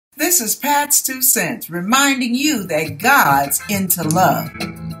This is Pat's 2 cents, reminding you that God's into love.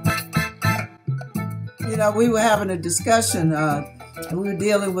 You know, we were having a discussion, we were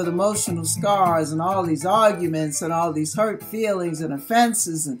dealing with emotional scars and all these arguments and all these hurt feelings and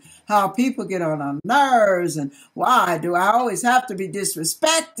offenses and how people get on our nerves and why do I always have to be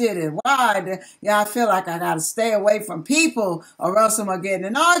disrespected and why do I feel like I got to stay away from people or else I'm going to get in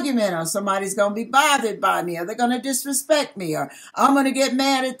an argument or somebody's going to be bothered by me or they're going to disrespect me or I'm going to get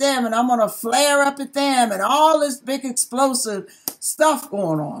mad at them and I'm going to flare up at them and all this big explosive stuff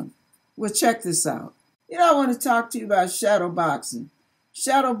going on. Well, check this out. You know, I want to talk to you about shadowboxing.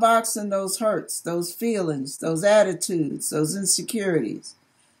 Shadowboxing those hurts, those feelings, those attitudes, those insecurities.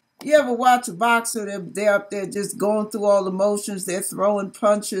 You ever watch a boxer, they're up there just going through all the motions, they're throwing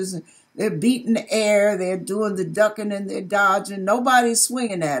punches, and they're beating the air, they're doing the ducking and they're dodging. Nobody's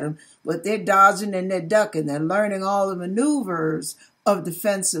swinging at them, but they're dodging and they're ducking. They're learning all the maneuvers of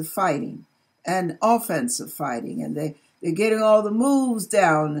defensive fighting and offensive fighting, and they're getting all the moves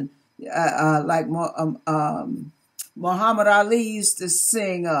down. And like Muhammad Ali used to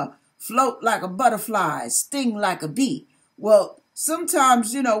sing, float like a butterfly, sting like a bee. Well,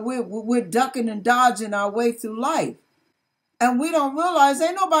 sometimes, you know, we're ducking and dodging our way through life. And we don't realize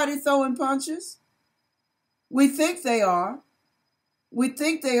ain't nobody throwing punches. We think they are. We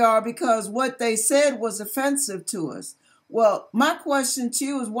think they are because what they said was offensive to us. Well, my question to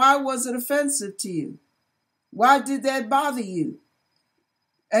you is, why was it offensive to you? Why did that bother you?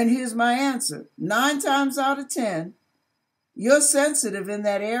 And here's my answer. 9 times out of 10, you're sensitive in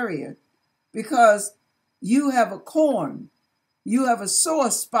that area because you have a corn. You have a sore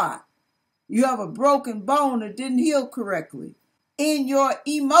spot. You have a broken bone that didn't heal correctly in your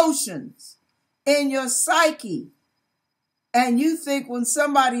emotions, in your psyche. And you think when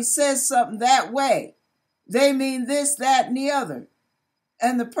somebody says something that way, they mean this, that, and the other.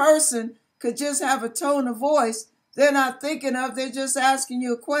 And the person could just have a tone of voice they're not thinking of, they're just asking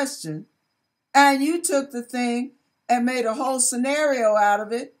you a question. And you took the thing and made a whole scenario out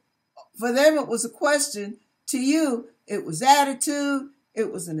of it. For them, it was a question. To you, it was attitude,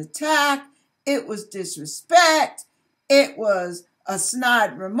 it was an attack, it was disrespect, it was a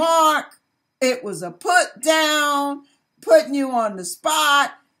snide remark, it was a put down, putting you on the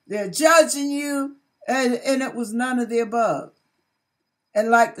spot, they're judging you, and it was none of the above. And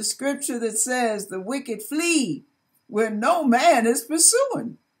like the scripture that says, the wicked flee where no man is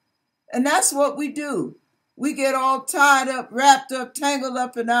pursuing. And that's what we do. We get all tied up, wrapped up, tangled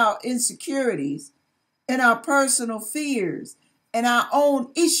up in our insecurities, in our personal fears, and our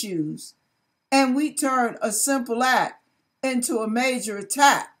own issues. And we turn a simple act into a major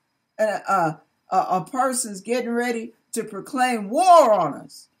attack. A person's getting ready to proclaim war on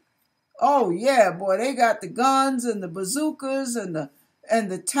us. Oh yeah, boy, they got the guns and the bazookas and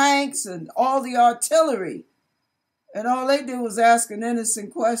the tanks and all the artillery. And all they do is ask an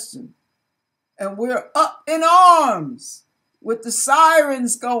innocent question. And we're up in arms with the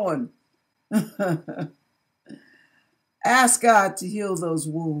sirens going. Ask God to heal those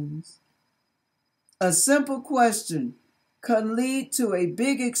wounds. A simple question can lead to a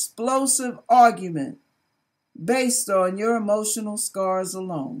big explosive argument based on your emotional scars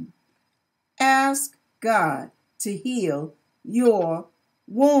alone. Ask God to heal your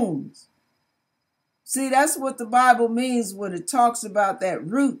wounds. See, that's what the Bible means when it talks about that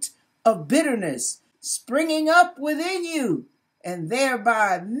root of bitterness springing up within you, and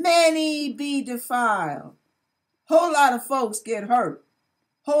thereby many be defiled. Whole lot of folks get hurt.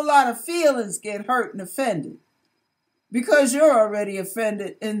 Whole lot of feelings get hurt and offended because you're already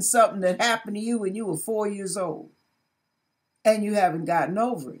offended in something that happened to you when you were 4 years old, and you haven't gotten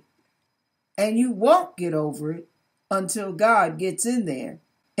over it. And you won't get over it until God gets in there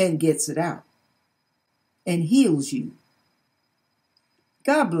and gets it out and heals you.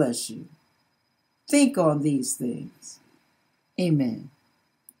 God bless you. Think on these things. Amen.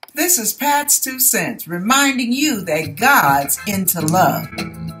 This is Pat's 2 cents, reminding you that God's into love.